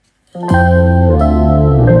Good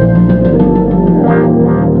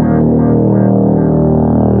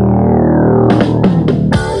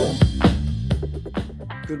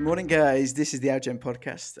morning, guys. This is the Outgen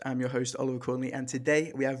podcast. I'm your host, Oliver Cornley, and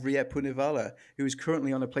today we have Rhea Poonevala, who is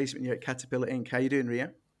currently on a placement year at Caterpillar Inc. How you doing,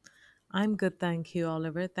 Rhea? I'm good, thank you,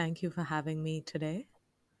 Oliver. Thank you for having me today.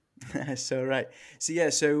 so right,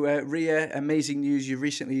 Rhea, amazing news! You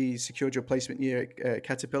recently secured your placement year at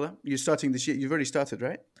Caterpillar. You're starting this year. You've already started,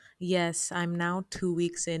 right? Yes, I'm now 2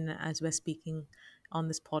 weeks in as we're speaking on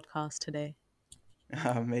this podcast today.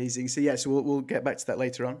 Amazing. So we'll get back to that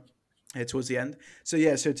later on. Towards the end. So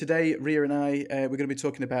today, Ria and I, we're going to be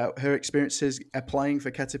talking about her experiences applying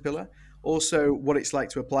for Caterpillar, also what it's like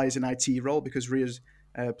to apply as an IT role, because Ria's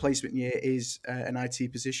placement year is an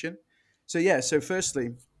IT position. So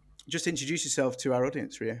firstly, just introduce yourself to our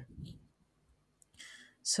audience, Ria.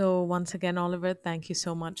 So, once again, Oliver, thank you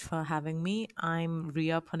so much for having me. I'm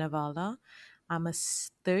Rhea Poonevala. I'm a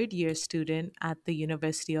third year student at the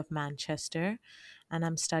University of Manchester, and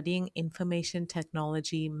I'm studying information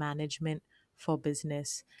technology management for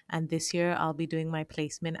business. And this year, I'll be doing my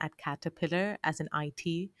placement at Caterpillar as an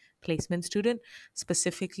IT placement student,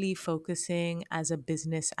 specifically focusing as a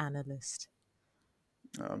business analyst.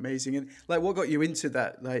 Oh, amazing. And like, what got you into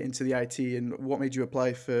that, like into the IT, and what made you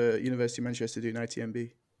apply for University of Manchester doing IT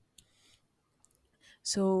MB?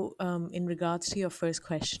 So, in regards to your first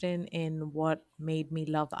question, in what made me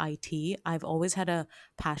love IT, I've always had a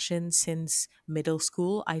passion since middle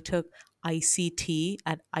school. I took ICT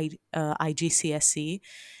at IGCSE,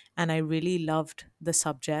 and I really loved the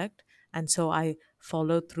subject. And so I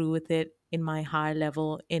followed through with it in my higher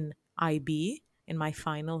level in IB in my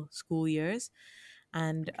final school years.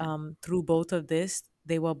 And Okay. through both of this,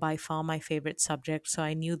 they were by far my favorite subject. So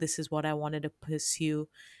I knew this is what I wanted to pursue,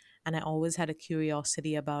 and I always had a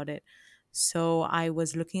curiosity about it. So I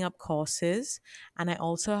was looking up courses, and I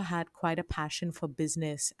also had quite a passion for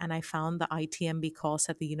business. And I found the ITMB course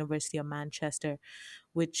at the University of Manchester,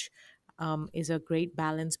 which is a great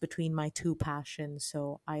balance between my two passions.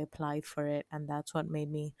 So I applied for it, and that's what made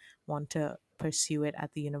me want to pursue it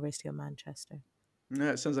at the University of Manchester.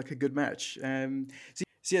 No, it sounds like a good match.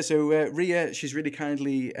 Ria, she's really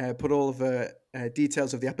kindly put all of the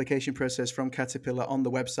details of the application process from Caterpillar on the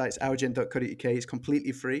website. It's ourgen.co.uk. It's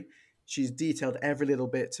completely free. She's detailed every little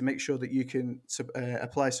bit to make sure that you can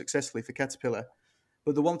apply successfully for Caterpillar.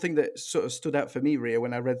 But the one thing that sort of stood out for me, Ria,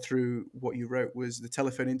 when I read through what you wrote was the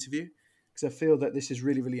telephone interview, because I feel that this is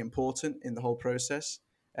really, really important in the whole process.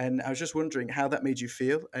 And I was just wondering how that made you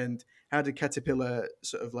feel, and how did Caterpillar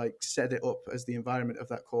sort of like set it up as the environment of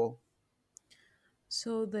that call?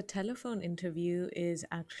 So the telephone interview is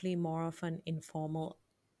actually more of an informal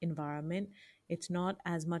environment. It's not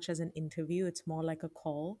as much as an interview, it's more like a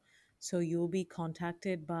call. So you'll be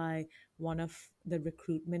contacted by one of the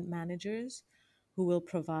recruitment managers who will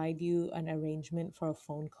provide you an arrangement for a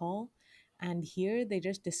phone call. And here they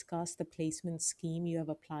just discuss the placement scheme you have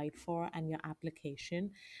applied for and your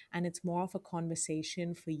application. And it's more of a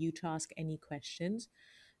conversation for you to ask any questions.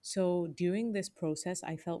 So during this process,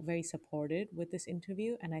 I felt very supported with this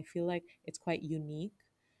interview, and I feel like it's quite unique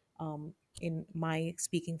in my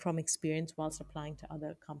speaking from experience whilst applying to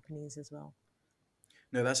other companies as well.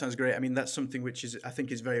 No, that sounds great. I mean, that's something which is I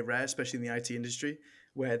think is very rare, especially in the IT industry,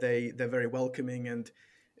 where they're very welcoming, and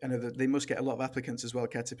I know that they must get a lot of applicants as well,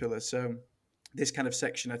 Caterpillar. So this kind of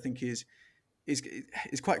section, I think, is is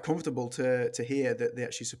quite comfortable to hear that they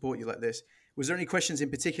actually support you like this. Was there any questions in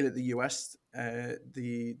particular that you asked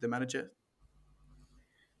the manager?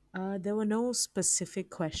 There were no specific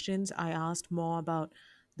questions. I asked more about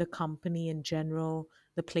the company in general,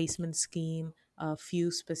 the placement scheme, a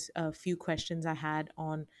few questions I had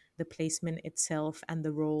on the placement itself and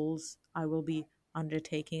the roles I will be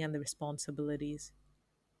undertaking and the responsibilities.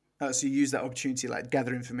 So you use that opportunity, like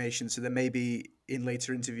gather information, so that maybe in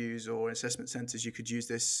later interviews or assessment centers, you could use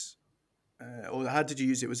this. Or how did you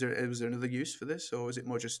use it? Was there another use for this, or was it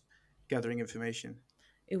more just gathering information?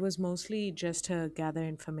 It was mostly just to gather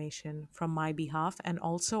information from my behalf and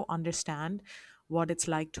also understand what it's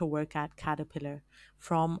like to work at Caterpillar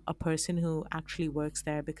from a person who actually works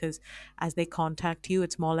there, because as they contact you,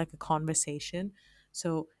 it's more like a conversation.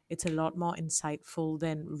 So it's a lot more insightful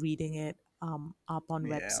than reading it up on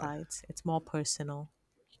Yeah, websites. It's more personal.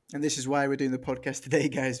 and this is why we're doing the podcast today,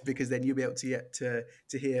 guys, because then you'll be able to get to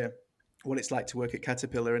hear what it's like to work at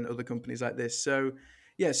Caterpillar and other companies like this. So,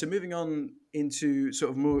 yeah. So moving on into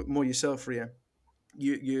sort of more yourself, Ria.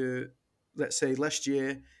 You let's say last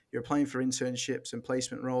year you're applying for internships and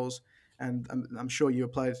placement roles, and I'm sure you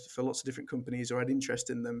applied for lots of different companies or had interest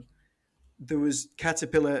in them. There was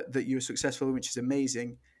Caterpillar that you were successful in, which is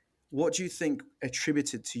amazing. What do you think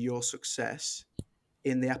attributed to your success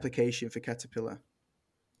in the application for Caterpillar?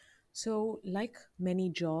 So, like many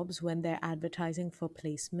jobs, when they're advertising for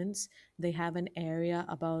placements, they have an area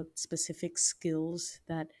about specific skills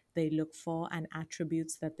that they look for and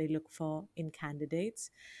attributes that they look for in candidates.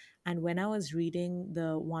 And when I was reading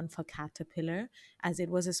the one for Caterpillar, as it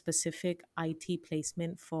was a specific IT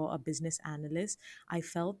placement for a business analyst, I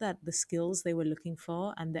felt that the skills they were looking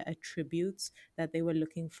for and the attributes that they were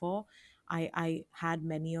looking for, I had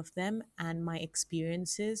many of them, and my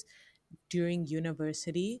experiences during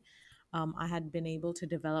university, I had been able to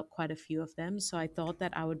develop quite a few of them. So I thought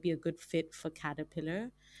that I would be a good fit for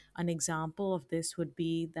Caterpillar. An example of this would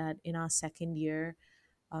be that in our second year,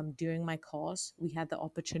 during my course, we had the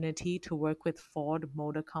opportunity to work with Ford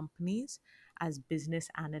Motor Companies as business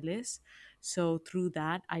analysts. So, through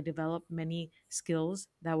that, I developed many skills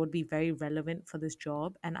that would be very relevant for this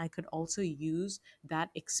job. And I could also use that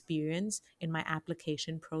experience in my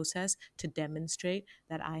application process to demonstrate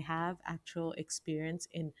that I have actual experience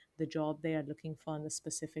in the job they are looking for in the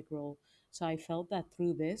specific role. So, I felt that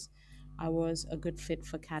through this, I was a good fit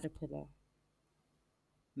for Caterpillar.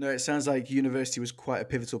 No, it sounds like university was quite a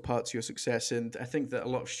pivotal part to your success, and I think that a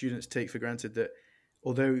lot of students take for granted that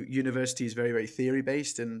although university is very, very theory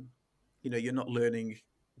based, and you're not learning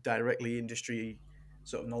directly industry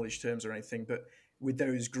sort of knowledge terms or anything, but with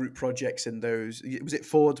those group projects and those, was it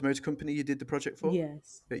Ford Motor Company you did the project for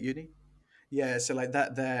Yes. at uni? Yeah, so like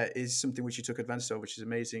that there is something which you took advantage of, which is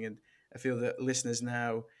amazing. And I feel that listeners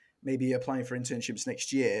now maybe applying for internships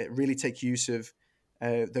next year really take use of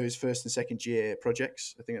those first and second year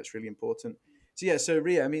projects. I think that's really important. So yeah, so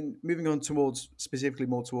Ria, I mean, moving on towards specifically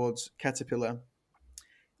more towards Caterpillar,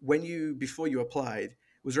 when you before you applied,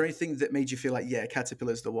 was there anything that made you feel like, yeah,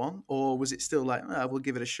 Caterpillar's the one, or was it still like, we'll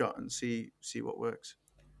give it a shot and see what works?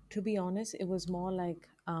 To be honest, it was more like,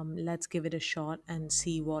 let's give it a shot and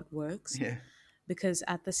see what works. Yeah. Because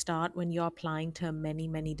at the start, when you're applying to many,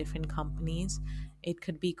 many different companies, it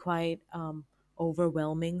could be quite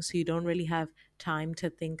overwhelming. So you don't really have time to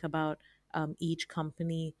think about each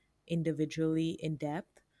company individually in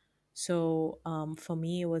depth. So for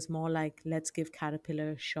me, it was more like, let's give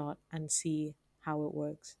Caterpillar a shot and see how it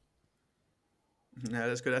works. No,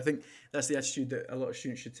 that's good. I think that's the attitude that a lot of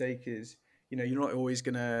students should take is, you're not always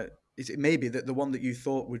gonna it may be that the one that you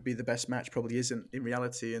thought would be the best match probably isn't in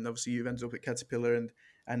reality. And obviously you've ended up at Caterpillar, and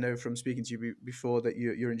I know from speaking to you before that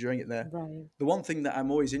you're enjoying it there. Right. The one thing that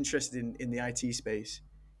I'm always interested in the IT space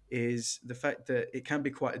is the fact that it can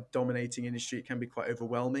be quite a dominating industry. It can be quite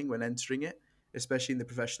overwhelming when entering it, especially in the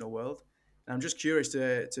professional world. And I'm just curious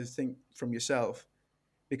to think from yourself,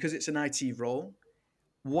 because it's an IT role,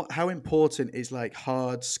 how important is like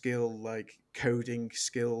hard skill, like coding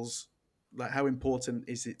skills, like how important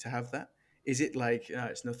is it to have that? Is it like,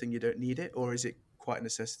 it's nothing, you don't need it, or is it quite a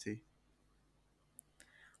necessity?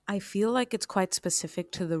 I feel like it's quite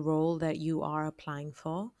specific to the role that you are applying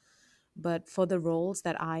for. But for the roles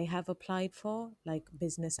that I have applied for, like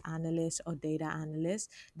business analyst or data analyst,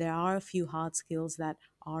 there are a few hard skills that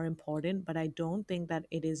are important, but I don't think that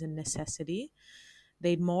it is a necessity.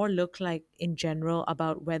 They'd more look like in general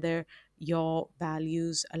about whether your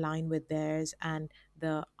values align with theirs, and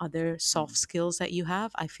the other soft Mm. skills that you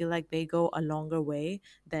have. I feel like they go a longer way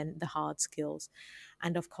than the hard skills.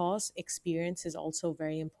 And of course, experience is also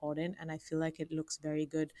very important. And I feel like it looks very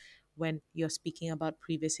good when you're speaking about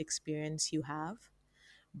previous experience you have.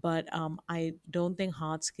 But I don't think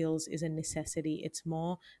hard skills is a necessity. It's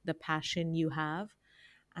more the passion you have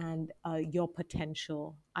and your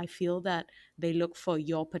potential. I feel that they look for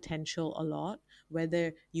your potential a lot,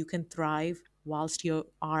 whether you can thrive whilst you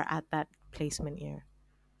are at that placement year.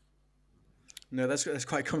 No, that's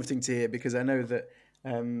quite comforting to hear, because I know that,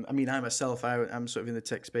 I mean, I'm sort of in the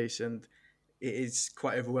tech space, and it is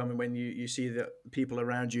quite overwhelming when you see that people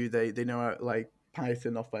around you, they know like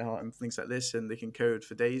Python off by heart and things like this, and they can code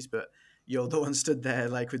for days, but you're the one stood there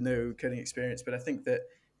like with no coding experience. But I think that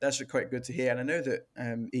that's quite good to hear. And I know that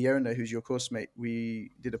Iona, who's your course mate,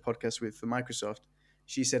 we did a podcast with for Microsoft.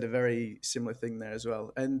 She said a very similar thing there as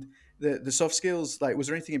well. And the soft skills, like, was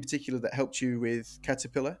there anything in particular that helped you with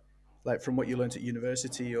Caterpillar, like from what you learned at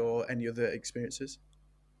university or any other experiences?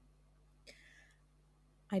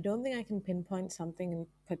 I don't think I can pinpoint something in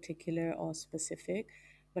particular or specific,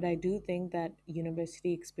 but I do think that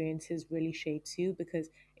university experiences really shapes you because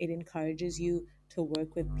it encourages you to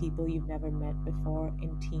work with people you've never met before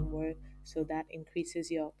in teamwork. So that increases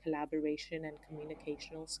your collaboration and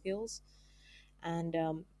communicational skills. And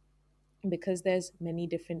because there's many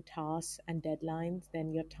different tasks and deadlines,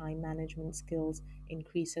 then your time management skills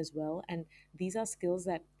increase as well. And these are skills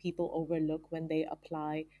that people overlook when they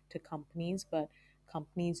apply to companies, but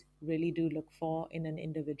companies really do look for in an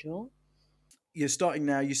individual. You're starting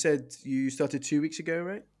now. You said you started 2 weeks ago,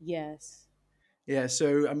 right? Yes. Yeah.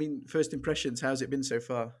 So, I mean, first impressions, how's it been so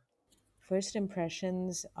far? First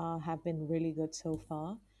impressions have been really good so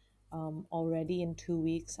far. Already in 2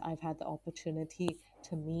 weeks, I've had the opportunity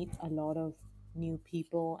to meet a lot of new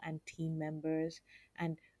people and team members.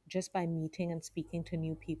 And just by meeting and speaking to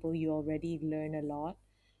new people, you already learn a lot.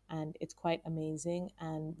 And it's quite amazing.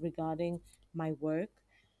 And regarding my work,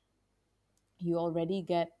 you already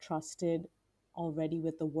get trusted already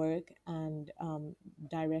with the work and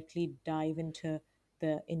directly dive into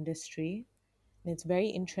the industry. And it's very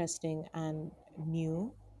interesting and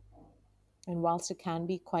new. And whilst it can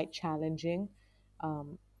be quite challenging,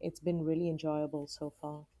 it's been really enjoyable so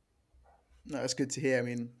far. No, that's good to hear. I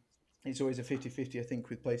mean, it's always a 50-50, I think,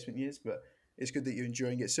 with placement years, but it's good that you're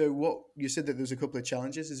enjoying it. So, what you said that there was a couple of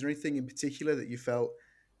challenges. Is there anything in particular that you felt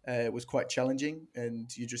was quite challenging and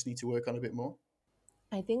you just need to work on a bit more?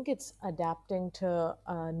 I think it's adapting to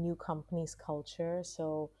a new company's culture.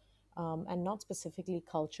 So, and not specifically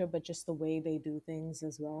culture, but just the way they do things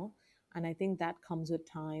as well. And I think that comes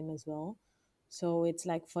with time as well. So it's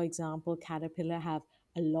like, for example, Caterpillar have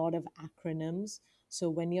a lot of acronyms. So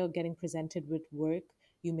when you're getting presented with work,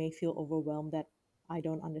 you may feel overwhelmed that I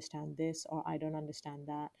don't understand this or I don't understand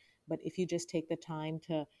that. But if you just take the time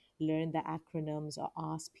to learn the acronyms or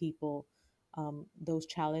ask people, those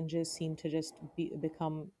challenges seem to just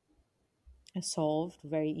become solved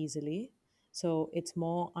very easily. So it's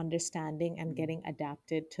more understanding and Mm, getting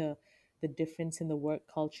adapted to the difference in the work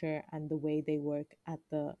culture and the way they work at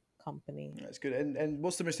the company. that's good. And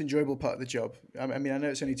what's the most enjoyable part of the job? I mean, I know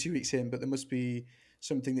it's only 2 weeks in, but there must be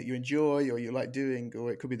something that you enjoy or you like doing,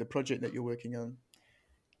 or it could be the project that you're working on.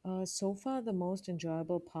 So far, the most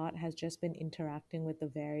enjoyable part has just been interacting with the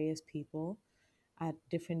various people at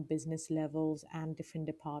different business levels and different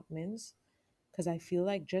departments. Because I feel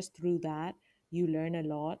like just through that, you learn a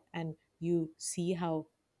lot and you see how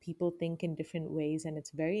people think in different ways, and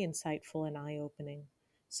it's very insightful and eye opening.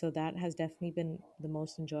 So that has definitely been the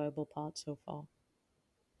most enjoyable part so far.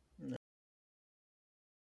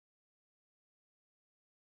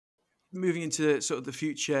 Moving into sort of the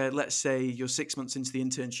future, let's say you're 6 months into the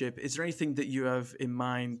internship, is there anything that you have in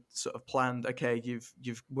mind, sort of planned? Okay,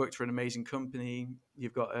 you've worked for an amazing company,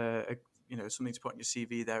 you've got something to put on your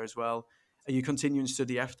CV there as well. Are you continuing to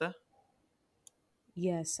study after?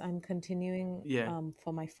 Yes, I'm continuing Yeah,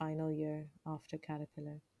 for my final year after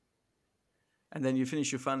Caterpillar. and then you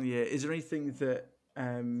finish your final year. Is there anything that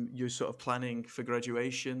you're sort of planning for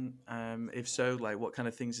graduation? If so, like what kind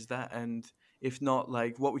of things is that? And if not,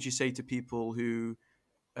 like what would you say to people who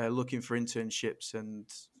looking for internships and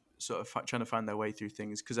sort of trying to find their way through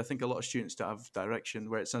things? Because I think a lot of students don't have direction,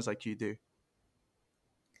 where it sounds like you do.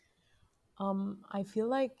 I feel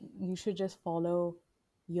like you should just follow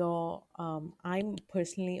your. I'm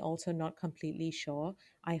personally also not completely sure.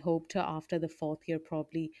 I hope to, after the fourth year,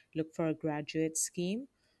 probably look for a graduate scheme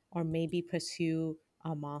or maybe pursue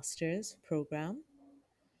a master's program.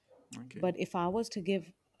 Okay. But if I was to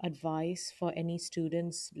give advice for any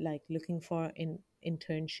students like looking for an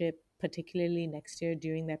internship, particularly next year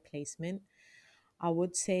during their placement, I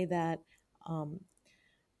would say that um,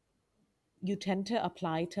 you tend to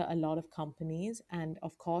apply to a lot of companies. And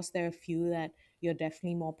of course, there are a few that you're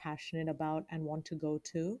definitely more passionate about and want to go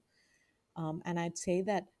to. And I'd say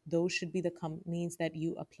that those should be the companies that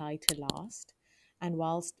you apply to last. And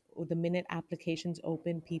whilst the minute applications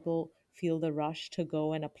open, people feel the rush to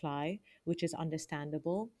go and apply, which is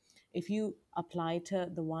understandable. If you apply to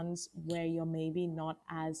the ones where you're maybe not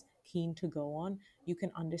as keen to go on, you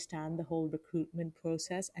can understand the whole recruitment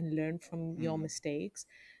process and learn from your Mm. mistakes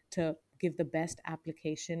to give the best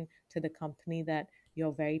application to the company that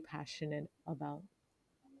you're very passionate about.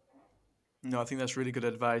 No, I think that's really good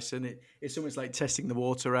advice, and it's almost like testing the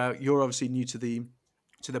water out. You're obviously new to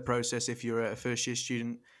the process. If you're a first year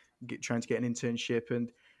student trying to get an internship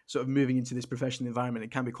and sort of moving into this professional environment, it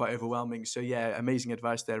can be quite overwhelming. So yeah, amazing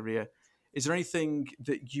advice there, Ria. Is there anything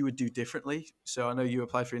that you would do differently? So I know you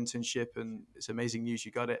applied for internship, and it's amazing news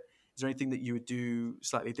you got it. Is there anything that you would do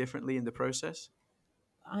slightly differently in the process?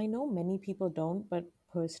 I know many people don't, but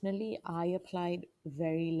personally, I applied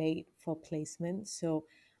very late for placement. So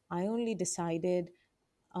I only decided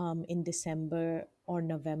in December or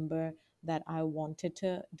November that I wanted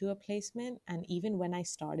to do a placement. And even when I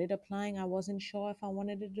started applying, I wasn't sure if I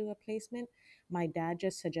wanted to do a placement. My dad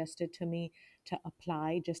just suggested to me to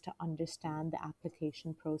apply just to understand the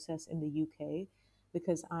application process in the UK,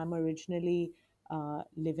 because I'm originally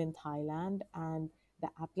live in Thailand, and the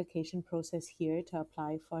application process here to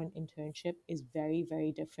apply for an internship is very,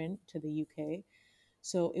 very different to the UK.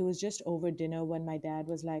 So it was just over dinner when my dad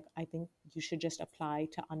was like, I think you should just apply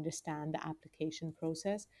to understand the application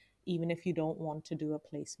process, even if you don't want to do a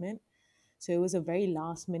placement. So it was a very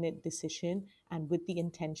last minute decision, and with the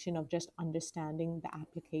intention of just understanding the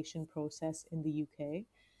application process in the UK.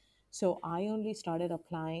 So I only started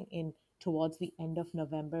applying in towards the end of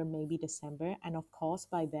November, maybe December. And of course,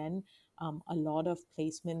 by then, a lot of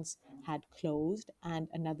placements had closed. And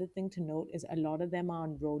another thing to note is a lot of them are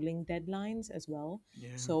on rolling deadlines as well. Yeah.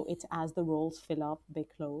 So it's as the roles fill up, they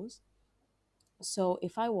close. So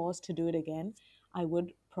if I was to do it again, I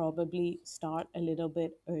would probably start a little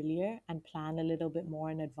bit earlier and plan a little bit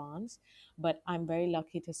more in advance. But I'm very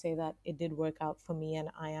lucky to say that it did work out for me, and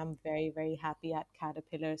I am very, very happy at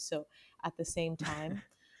Caterpillar. So at the same time,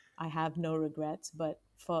 I have no regrets. But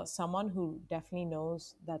for someone who definitely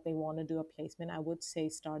knows that they want to do a placement, I would say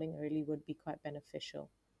starting early would be quite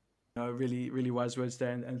beneficial. No, really, really wise words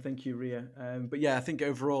there, and thank you, Ria. But yeah, I think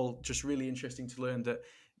overall, just really interesting to learn that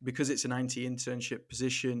because it's an IT internship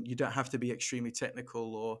position, you don't have to be extremely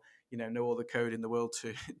technical or know all the code in the world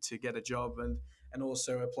to to get a job, and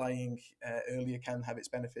also applying earlier can have its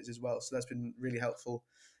benefits as well. So that's been really helpful.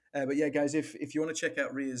 But yeah, guys, if you want to check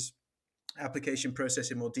out Ria's application process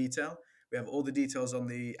in more detail, we have all the details on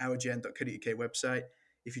the ourgen.co.uk website.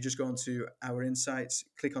 If you just go onto Our Insights,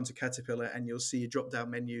 click onto Caterpillar, and you'll see drop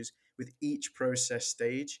down menus with each process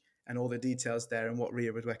stage and all the details there and what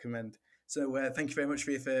Ria would recommend. So thank you very much,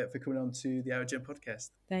 Ria, for coming on to the Our Gen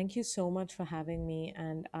podcast. Thank you so much for having me.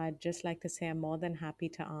 And I'd just like to say I'm more than happy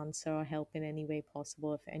to answer or help in any way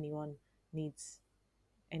possible if anyone needs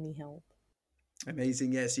any help.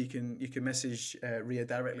 Amazing. Yes, you can message Ria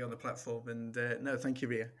directly on the platform. And no, thank you,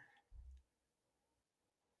 Ria.